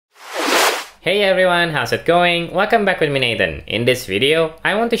Hey everyone, how's it going? Welcome back with me, Nathan. In this video,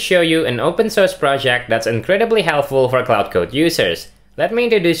 I want to show you an open source project that's incredibly helpful for Claude Code users. Let me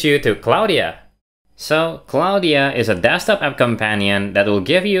introduce you to Claudia. So, Claudia is a desktop app companion that will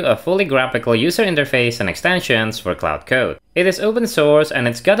give you a fully graphical user interface and extensions for Claude Code. It is open source and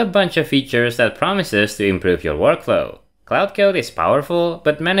it's got a bunch of features that promises to improve your workflow. Claude Code is powerful,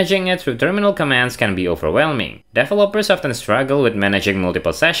 but managing it through terminal commands can be overwhelming. Developers often struggle with managing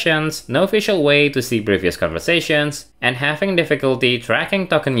multiple sessions, no official way to see previous conversations, and having difficulty tracking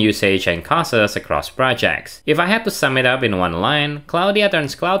token usage and causes across projects. If I had to sum it up in one line, Claudia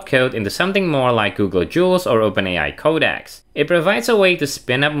turns Claude Code into something more like Google Jules or OpenAI Codex. It provides a way to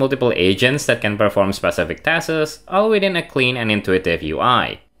spin up multiple agents that can perform specific tasks, all within a clean and intuitive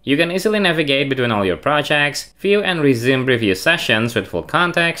UI. You can easily navigate between all your projects, view and resume previous sessions with full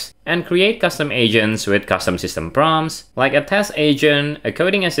context, and create custom agents with custom system prompts, like a test agent, a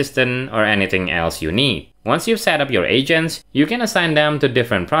coding assistant, or anything else you need. Once you've set up your agents, you can assign them to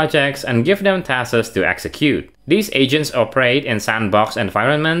different projects and give them tasks to execute. These agents operate in sandbox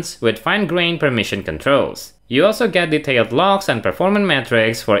environments with fine-grained permission controls. You also get detailed logs and performance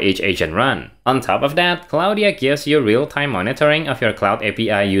metrics for each agent run. On top of that, Claudia gives you real-time monitoring of your Cloud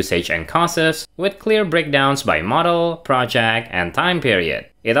API usage and causes, with clear breakdowns by model, project, and time period.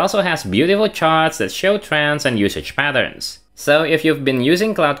 It also has beautiful charts that show trends and usage patterns. So if you've been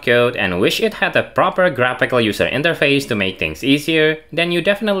using Claude Code and wish it had a proper graphical user interface to make things easier, then you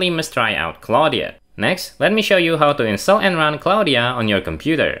definitely must try out Claudia. Next, let me show you how to install and run Claudia on your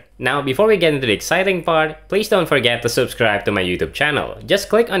computer. Now, before we get into the exciting part, please don't forget to subscribe to my YouTube channel. Just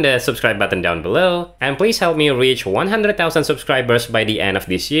click on the subscribe button down below, and please help me reach 100,000 subscribers by the end of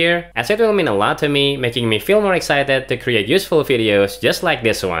this year, as it will mean a lot to me, making me feel more excited to create useful videos just like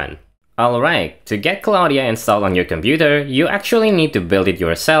this one. Alright, to get Claudia installed on your computer, you actually need to build it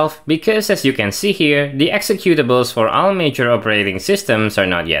yourself because as you can see here, the executables for all major operating systems are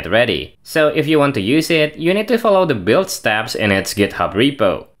not yet ready. So if you want to use it, you need to follow the build steps in its GitHub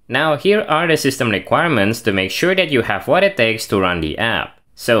repo. Now here are the system requirements to make sure that you have what it takes to run the app.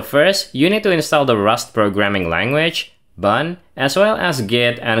 So first, you need to install the Rust programming language, Bun, as well as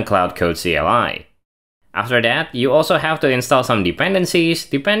Git and Claude Code CLI. After that, you also have to install some dependencies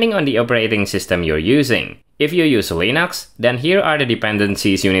depending on the operating system you're using. If you use Linux, then here are the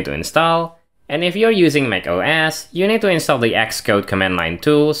dependencies you need to install. And if you're using Mac OS, you need to install the Xcode command line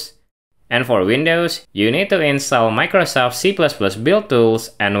tools. And for Windows, you need to install Microsoft C++ build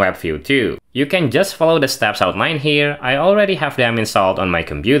tools and WebView 2. You can just follow the steps outlined here. I already have them installed on my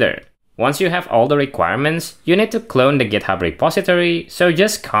computer. Once you have all the requirements, you need to clone the GitHub repository, so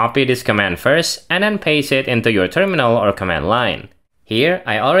just copy this command first and then paste it into your terminal or command line. Here,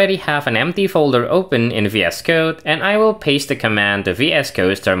 I already have an empty folder open in VS Code and I will paste the command to VS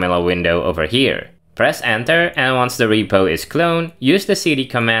Code's terminal window over here. Press enter, and once the repo is cloned, use the cd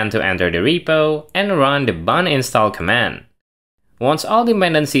command to enter the repo and run the bun install command. Once all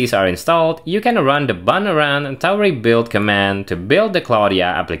dependencies are installed, you can run the bun run tower build command to build the Claudia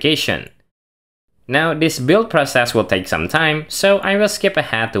application. Now, this build process will take some time, so I will skip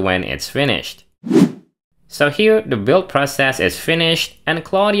ahead to when it's finished. So here, the build process is finished, and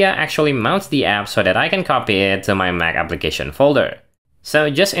Claudia actually mounts the app so that I can copy it to my Mac application folder.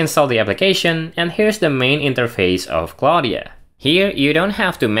 So just install the application, and here's the main interface of Claudia. Here, you don't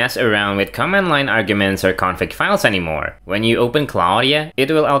have to mess around with command line arguments or config files anymore. When you open Claudia,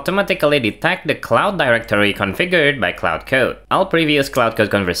 it will automatically detect the Cloud directory configured by Claude Code. All previous Claude Code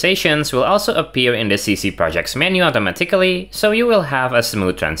conversations will also appear in the CC projects menu automatically, so you will have a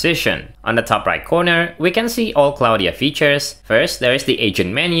smooth transition. On the top right corner, we can see all Claudia features. First, there is the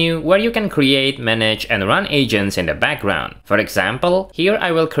agent menu, where you can create, manage, and run agents in the background. For example, here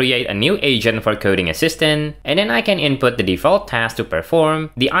I will create a new agent for Coding Assistant, and then I can input the default task to perform,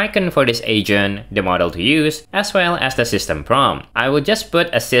 the icon for this agent, the model to use, as well as the system prompt. I will just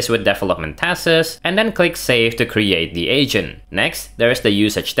put assist with development tasks and then click save to create the agent. Next, there is the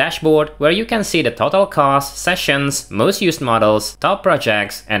usage dashboard where you can see the total cost, sessions, most used models, top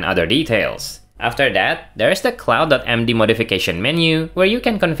projects, and other details. After that, there is the Cloud.md modification menu where you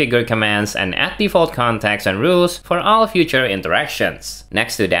can configure commands and add default context and rules for all future interactions.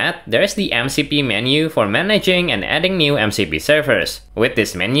 Next to that, there is the MCP menu for managing and adding new MCP servers. With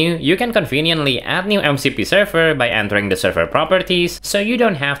this menu, you can conveniently add new MCP server by entering the server properties, so you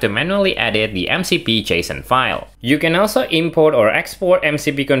don't have to manually edit the MCP JSON file. You can also import or export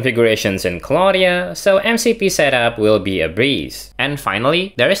MCP configurations in Claudia, so MCP setup will be a breeze. And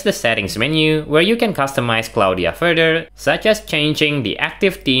finally, there is the settings menu where you can customize Claudia further, such as changing the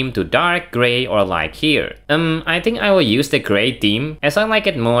active theme to dark, gray, or light here. I think I will use the gray theme as I like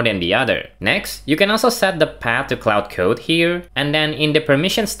it more than the other. Next, you can also set the path to Claude Code here, and then in the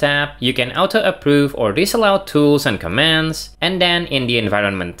permissions tab, you can auto-approve or disallow tools and commands, and then in the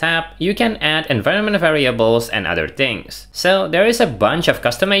environment tab, you can add environment variables and other things. So there is a bunch of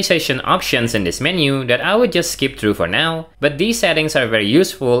customization options in this menu that I would just skip through for now, but these settings are very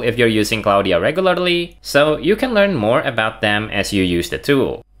useful if you're using Claudia regularly, so you can learn more about them as you use the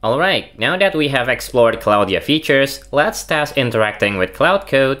tool. Alright, now that we have explored Claudia features, let's test interacting with Claude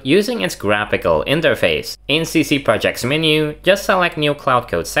Code using its graphical interface. In CC Projects menu, just select New Claude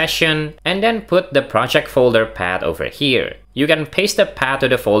Code session, and then put the project folder path over here. You can paste the path to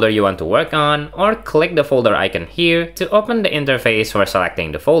the folder you want to work on, or click the folder icon here to open the interface for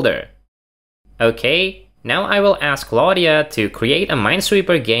selecting the folder. Okay, now I will ask Claudia to create a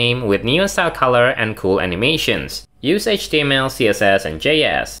Minesweeper game with neon style color and cool animations. Use HTML, CSS, and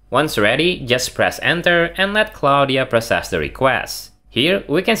JS. Once ready, just press enter and let Claudia process the request. Here,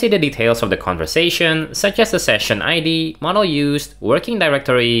 we can see the details of the conversation, such as the session ID, model used, working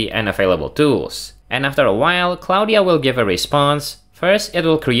directory, and available tools. And after a while, Claudia will give a response. First, it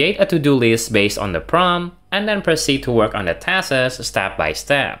will create a to-do list based on the prompt, and then proceed to work on the tasks step by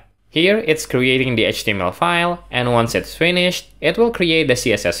step. Here, it's creating the HTML file, and once it's finished, it will create the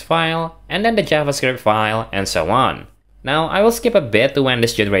CSS file, and then the JavaScript file, and so on. Now, I will skip a bit to when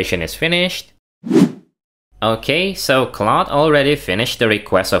this generation is finished. Okay, so Claude already finished the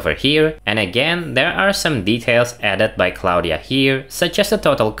request over here, and again, there are some details added by Claudia here, such as the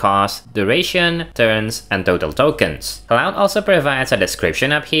total cost, duration, turns, and total tokens. Claude also provides a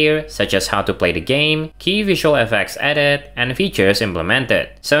description up here, such as how to play the game, key visual effects added, and features implemented.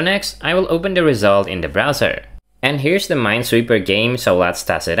 So next, I will open the result in the browser. And here's the Minesweeper game, so let's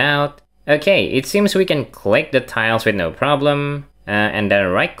test it out. Okay, it seems we can click the tiles with no problem, and then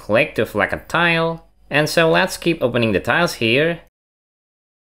right-click to select a tile. And so let's keep opening the tiles here.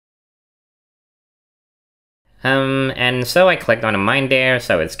 And so I clicked on a mine there,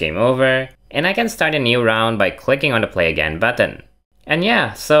 so it's game over. And I can start a new round by clicking on the play again button. And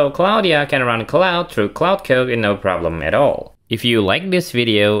yeah, so Claudia can run Claude through Claude Code with no problem at all. If you like this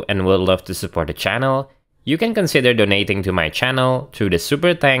video and would love to support the channel, you can consider donating to my channel through the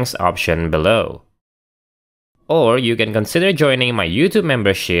Super Thanks option below. Or you can consider joining my YouTube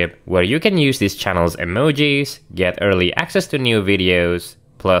membership, where you can use this channel's emojis, get early access to new videos,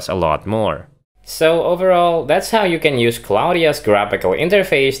 plus a lot more. So overall, that's how you can use Claudia's graphical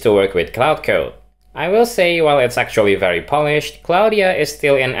interface to work with Claude Code. I will say, while it's actually very polished, Claudia is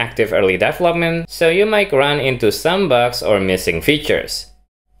still in active early development, so you might run into some bugs or missing features.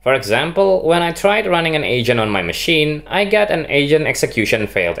 For example, when I tried running an agent on my machine, I got an agent execution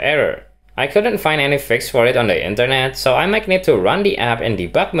failed error. I couldn't find any fix for it on the internet, so I might need to run the app in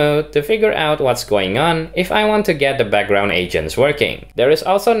debug mode to figure out what's going on if I want to get the background agents working. There is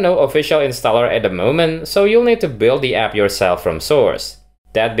also no official installer at the moment, so you'll need to build the app yourself from source.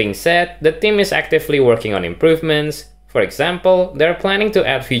 That being said, the team is actively working on improvements. For example, they're planning to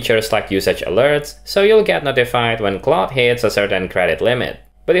add features like usage alerts, so you'll get notified when Claude hits a certain credit limit.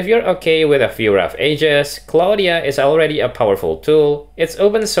 But if you're okay with a few rough edges, Claudia is already a powerful tool. It's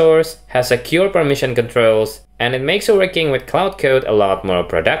open source, has secure permission controls, and it makes working with Claude Code a lot more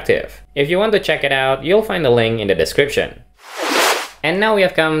productive. If you want to check it out, you'll find the link in the description. And now we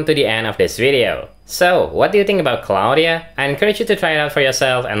have come to the end of this video. So, what do you think about Claudia? I encourage you to try it out for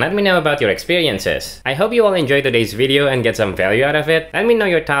yourself and let me know about your experiences. I hope you all enjoyed today's video and get some value out of it. Let me know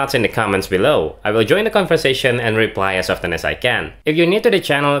your thoughts in the comments below. I will join the conversation and reply as often as I can. If you're new to the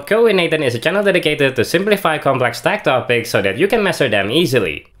channel, Code with Nathan is a channel dedicated to simplify complex tech topics so that you can master them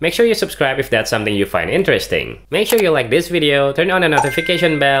easily. Make sure you subscribe if that's something you find interesting. Make sure you like this video, turn on the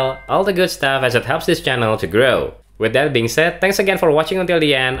notification bell, all the good stuff, as it helps this channel to grow. With that being said, thanks again for watching until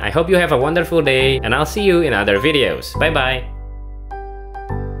the end. I hope you have a wonderful day, and I'll see you in other videos. Bye bye!